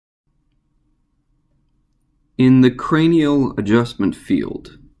In the cranial adjustment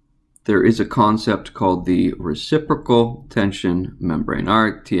field, there is a concept called the reciprocal tension membrane,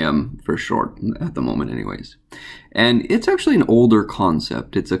 RTM for short, at the moment anyways. And it's actually an older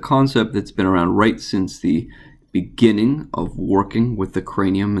concept. It's a concept that's been around right since the beginning of working with the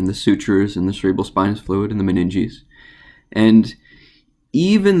cranium and the sutures and the cerebral spinous fluid and the meninges. And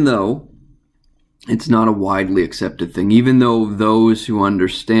even though it's not a widely accepted thing, even though those who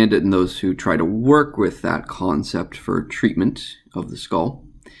understand it and those who try to work with that concept for treatment of the skull,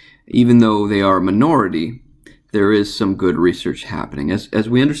 even though they are a minority, there is some good research happening. As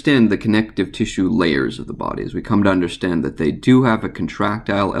we understand the connective tissue layers of the body, as we come to understand that they do have a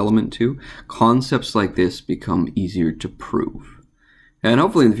contractile element too, concepts like this become easier to prove. And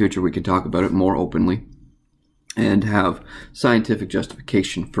hopefully in the future we can talk about it more openly and have scientific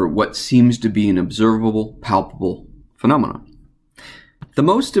justification for what seems to be an observable, palpable phenomenon. The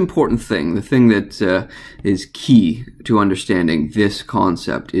most important thing, the thing that is key to understanding this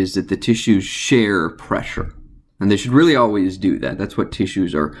concept, is that the tissues share pressure. And they should really always do that. That's what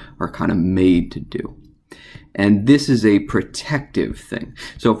tissues are kind of made to do. And this is a protective thing.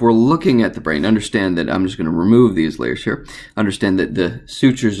 So if we're looking at the brain, understand that I'm just going to remove these layers here. Understand that the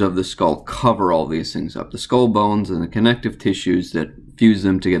sutures of the skull cover all these things up. The skull bones and the connective tissues that fuse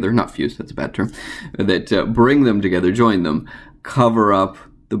them together, not fuse, that's a bad term, that bring them together, join them, cover up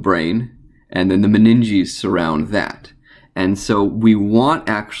the brain, and then the meninges surround that. And so we want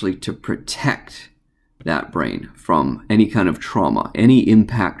actually to protect that brain from any kind of trauma. Any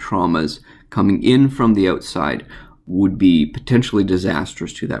impact traumas coming in from the outside would be potentially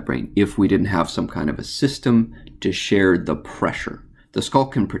disastrous to that brain if we didn't have some kind of a system to share the pressure. The skull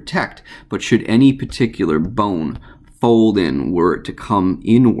can protect, but should any particular bone fold in, were it to come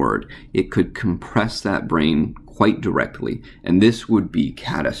inward, it could compress that brain quite directly, and this would be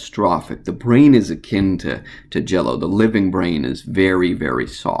catastrophic. The brain is akin to jello. The living brain is very, very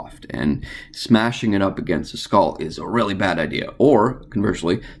soft, and smashing it up against the skull is a really bad idea, or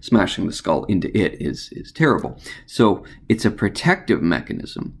conversely, smashing the skull into it is terrible. So it's a protective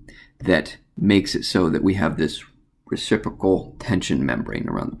mechanism that makes it so that we have this reciprocal tension membrane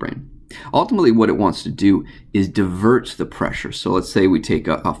around the brain. Ultimately, what it wants to do is divert the pressure. So let's say we take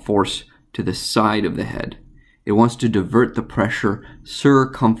a force to the side of the head. It wants to divert the pressure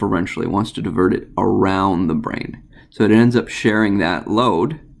circumferentially. It wants to divert it around the brain. So it ends up sharing that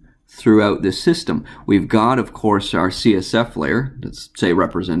load throughout the system. We've got, of course, our CSF layer, let's say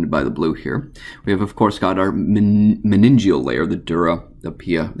represented by the blue here. We have, of course, got our meningeal layer, the dura, the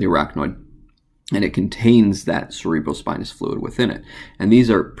pia, the arachnoid. And it contains that cerebral spinous fluid within it. And these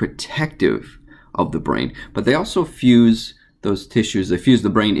are protective of the brain, but they also fuse those tissues. They fuse the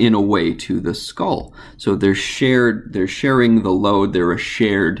brain in a way to the skull. So they're sharing the load, they're a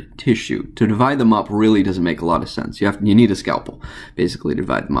shared tissue. To divide them up really doesn't make a lot of sense. You need a scalpel, basically, to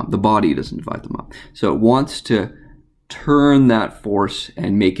divide them up. The body doesn't divide them up. So it wants to turn that force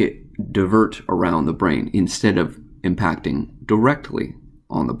and make it divert around the brain instead of impacting directly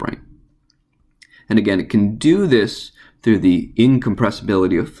on the brain. And again, it can do this through the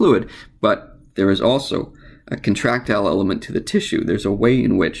incompressibility of fluid, but there is also a contractile element to the tissue. There's a way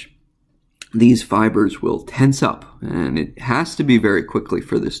in which these fibers will tense up, and it has to be very quickly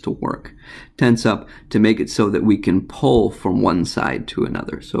for this to work. Tense up to make it so that we can pull from one side to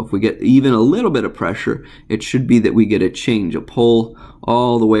another. So if we get even a little bit of pressure, it should be that we get a change, a pull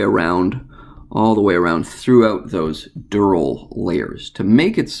all the way around throughout those dural layers to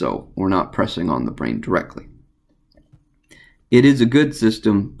make it so we're not pressing on the brain directly. It is a good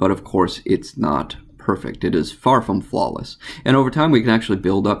system, but of course it's not perfect. It is far from flawless. And over time we can actually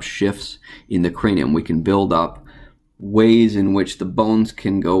build up shifts in the cranium. We can build up ways in which the bones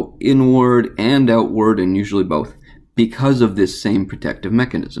can go inward and outward, and usually both, because of this same protective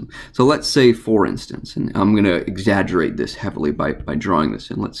mechanism. So let's say, for instance, and I'm going to exaggerate this heavily by drawing this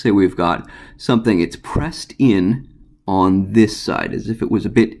in, let's say we've got something, it's pressed in on this side as if it was a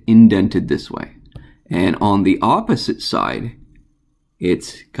bit indented this way. And on the opposite side,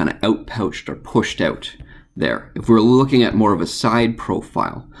 it's kind of outpouched or pushed out there. If we're looking at more of a side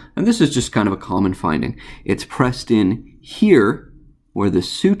profile, and this is just kind of a common finding, it's pressed in here where the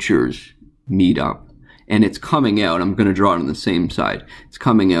sutures meet up, and it's coming out. I'm going to draw it on the same side. It's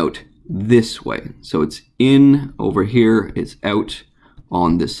coming out this way. So it's in over here, it's out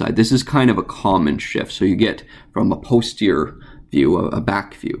on this side. This is kind of a common shift. So you get from a posterior view, a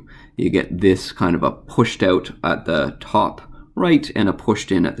back view, you get this kind of a pushed out at the top right and a pushed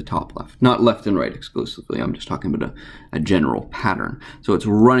in at the top left. Not left and right exclusively. I'm just talking about a general pattern. So it's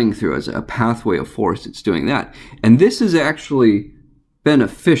running through as a pathway of force. It's doing that. And this is actually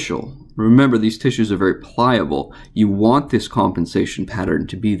beneficial Remember, these tissues are very pliable. You want this compensation pattern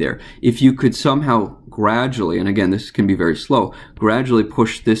to be there. If you could somehow gradually, and again, this can be very slow, gradually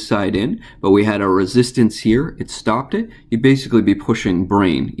push this side in, but we had a resistance here, it stopped it, you'd basically be pushing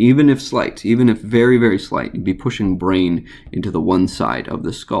brain, even if slight, even if very, very slight, you'd be pushing brain into the one side of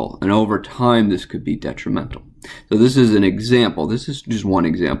the skull. And over time, this could be detrimental. So this is an example. This is just one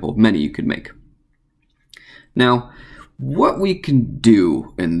example of many you could make. Now, what we can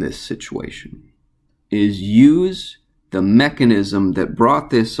do in this situation is use the mechanism that brought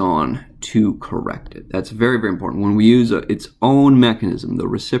this on to correct it. That's very, very important. When we use its own mechanism, the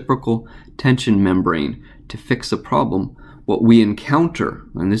reciprocal tension membrane, to fix a problem, what we encounter,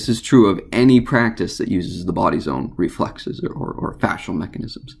 and this is true of any practice that uses the body's own reflexes or fascial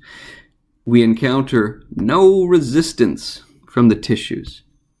mechanisms, we encounter no resistance from the tissues.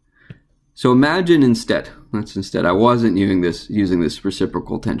 So imagine instead, I wasn't using this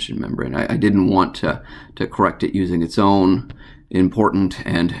reciprocal tension membrane. I didn't want to correct it using its own important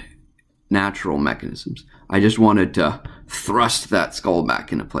and natural mechanisms. I just wanted to thrust that skull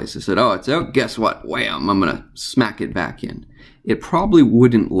back into place. I said, oh, it's out, guess what? Wham, I'm going to smack it back in. It probably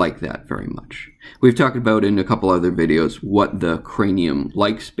wouldn't like that very much. We've talked about in a couple other videos what the cranium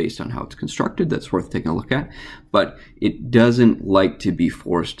likes based on how it's constructed. That's worth taking a look at. But it doesn't like to be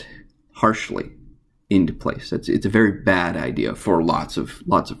forced harshly into place. It's a very bad idea for lots of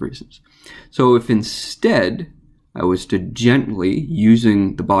reasons. So if instead I was to gently,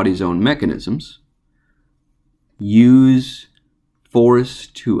 using the body's own mechanisms, use force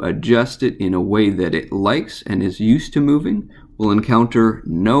to adjust it in a way that it likes and is used to moving, we'll encounter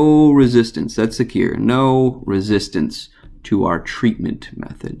no resistance. That's the key here. No resistance to our treatment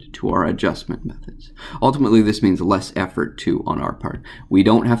method, to our adjustment methods. Ultimately, this means less effort too on our part. We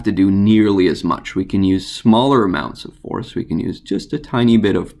don't have to do nearly as much. We can use smaller amounts of force. We can use just a tiny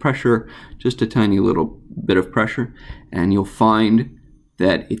bit of pressure, just a tiny little bit of pressure, and you'll find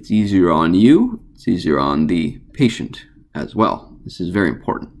that it's easier on you, it's easier on the patient as well. This is very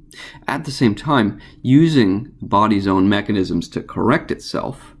important. At the same time, using the body's own mechanisms to correct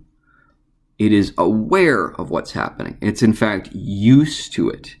itself, it is aware of what's happening. It's in fact used to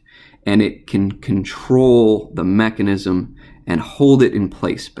it, and it can control the mechanism and hold it in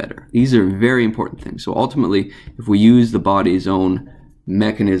place better. These are very important things. So ultimately, if we use the body's own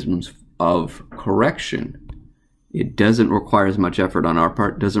mechanisms of correction, it doesn't require as much effort on our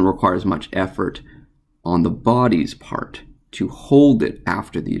part, doesn't require as much effort on the body's part to hold it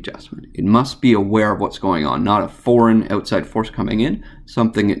after the adjustment. It must be aware of what's going on, not a foreign outside force coming in,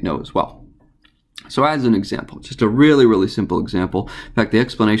 something it knows well. So as an example, just a really, really simple example. In fact, the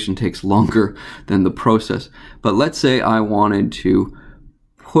explanation takes longer than the process. But let's say I wanted to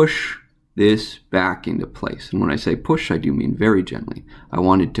push this back into place. And when I say push, I do mean very gently. I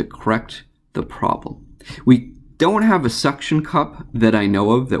wanted to correct the problem. We don't have a suction cup that I know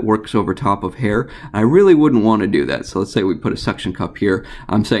of that works over top of hair. I really wouldn't want to do that. So let's say we put a suction cup here.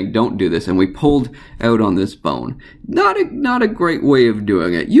 I'm saying don't do this, and we pulled out on this bone. Not a great way of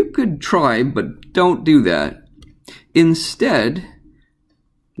doing it. You could try, but don't do that. Instead,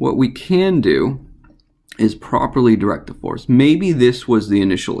 what we can do is properly direct the force. Maybe this was the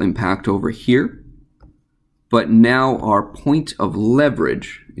initial impact over here, but now our point of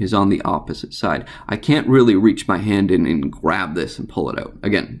leverage is on the opposite side. I can't really reach my hand in and grab this and pull it out.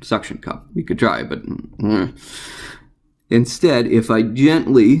 Again, suction cup. You could try, but instead, if I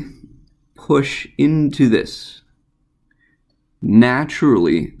gently push into this,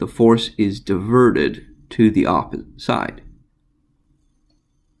 naturally the force is diverted to the opposite side.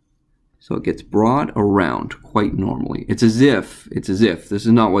 So it gets brought around quite normally. It's as if, this is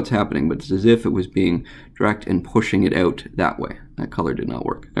not what's happening, but it's as if it was being direct and pushing it out that way. That color did not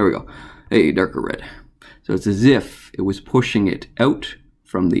work. There we go. Hey, darker red. So it's as if it was pushing it out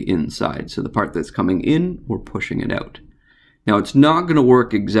from the inside. So the part that's coming in, we're pushing it out. Now it's not going to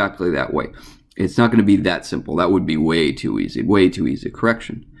work exactly that way. It's not going to be that simple. That would be way too easy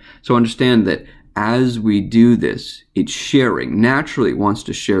correction. So understand that as we do this, it's sharing. Naturally, it wants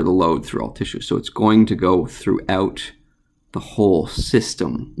to share the load through all tissue. So it's going to go throughout the whole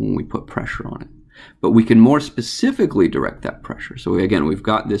system when we put pressure on it. But we can more specifically direct that pressure. So again, we've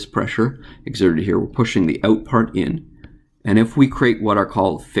got this pressure exerted here. We're pushing the out part in. And if we create what are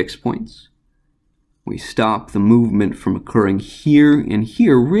called fixed points, we stop the movement from occurring here and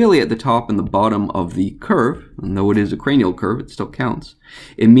here, really at the top and the bottom of the curve. And though it is a cranial curve, it still counts.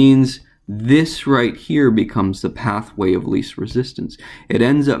 It means this right here becomes the pathway of least resistance. It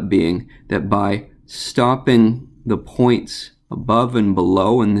ends up being that by stopping the points above and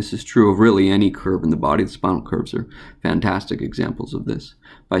below, and this is true of really any curve in the body, the spinal curves are fantastic examples of this.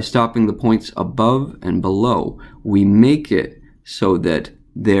 by stopping the points above and below, we make it so that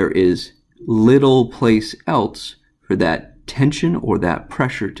there is little place else for that tension or that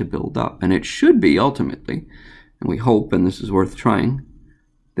pressure to build up. And it should be ultimately, and we hope, and this is worth trying,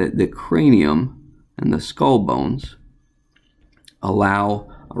 that the cranium and the skull bones allow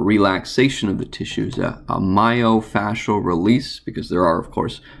a relaxation of the tissues, a myofascial release, because there are, of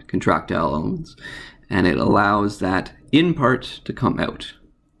course, contractile elements, and it allows that in part to come out,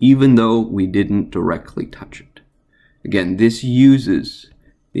 even though we didn't directly touch it. Again, this uses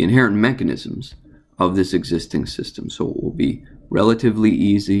the inherent mechanisms of this existing system, so it will be relatively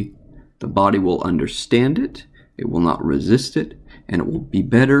easy. The body will understand it, it will not resist it, and it will be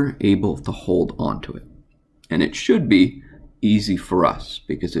better able to hold on to it. And it should be easy for us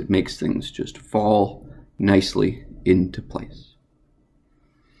because it makes things just fall nicely into place.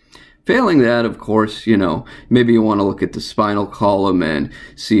 Failing that, of course, maybe you want to look at the spinal column and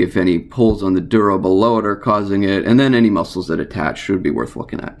see if any pulls on the dura below it are causing it, and then any muscles that attach should be worth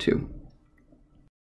looking at too.